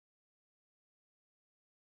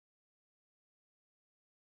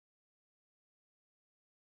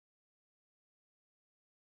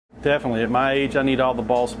Definitely. At my age, I need all the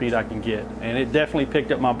ball speed I can get, and it definitely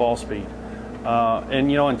picked up my ball speed.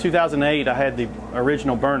 And you know, in 2008, I had the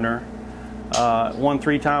original burner, won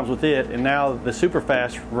 3 times with it, and now the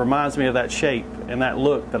SuperFast reminds me of that shape and that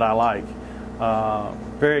look that I like.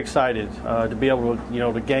 Very excited to be able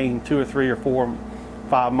to, to gain 2 or 3 or 4,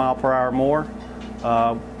 5 mile per hour more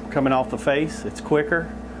coming off the face. It's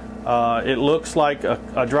quicker. It looks like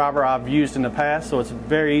a driver I've used in the past, so it's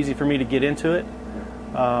very easy for me to get into it.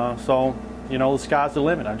 So, the sky's the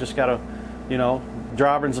limit. I've just got to,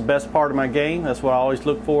 driving's the best part of my game. That's what I always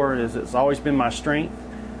look for. It's always been my strength.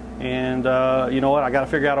 And you know what? I got to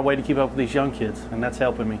figure out a way to keep up with these young kids, and that's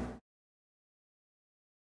helping me.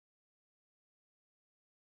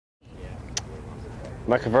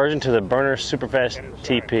 My conversion to the Burner SuperFast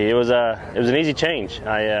TP, it was an easy change.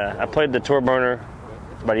 I played the Tour Burner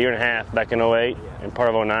about 1.5 years back in 08 and part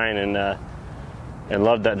of 09, and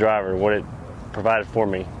loved that driver, what it provided for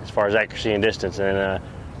me as far as accuracy and distance. And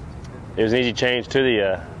it was an easy change to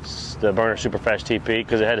the Burner SuperFast TP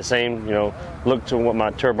because it had the same look to what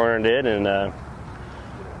my Tour Burner did, and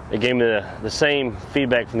it gave me the same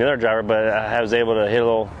feedback from the other driver, but I was able to hit a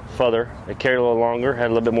little further. It carried a little longer, had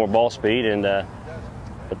a little bit more ball speed, and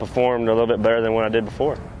it performed a little bit better than what I did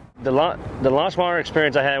before. The launch monitor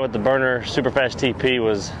experience I had with the Burner SuperFast TP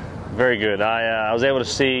was very good. I was able to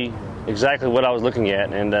see exactly what I was looking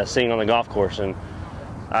at and seeing on the golf course, and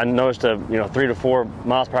I noticed 3 to 4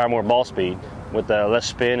 miles per hour more ball speed with less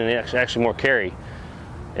spin and actually more carry.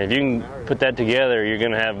 And if you can put that together, you're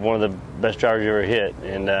going to have one of the best drivers you ever hit.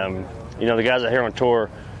 And the guys out here on tour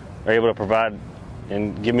are able to provide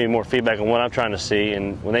and give me more feedback on what I'm trying to see.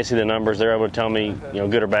 And when they see the numbers, they're able to tell me,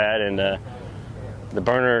 good or bad. And the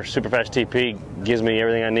Burner SuperFast TP gives me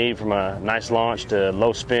everything I need from a nice launch to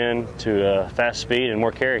low spin to fast speed and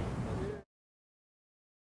more carry.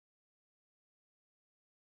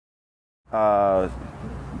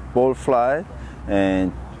 Ball fly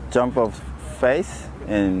and jump off face,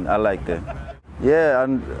 and I like that. Yeah,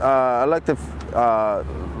 and I like the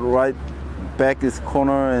right back this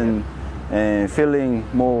corner and feeling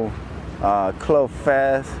more club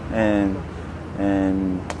fast, and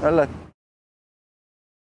I like.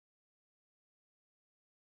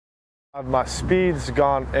 My speed's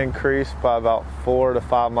increased by about 4 to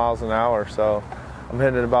 5 miles an hour, so I'm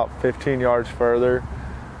hitting it about 15 yards further.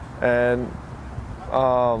 And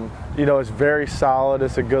it's very solid.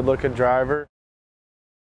 It's a good-looking driver.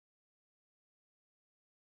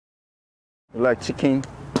 You like chicken?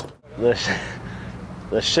 The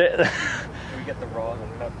shit. We get the raw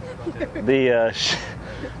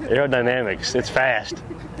aerodynamics. It's fast.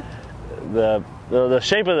 The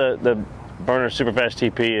shape of the Burner SuperFast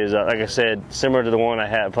TP is, like I said, similar to the one I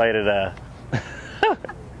had played at.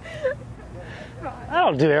 I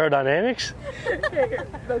don't do aerodynamics.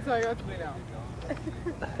 That's how I got to be now.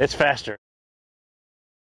 It's faster.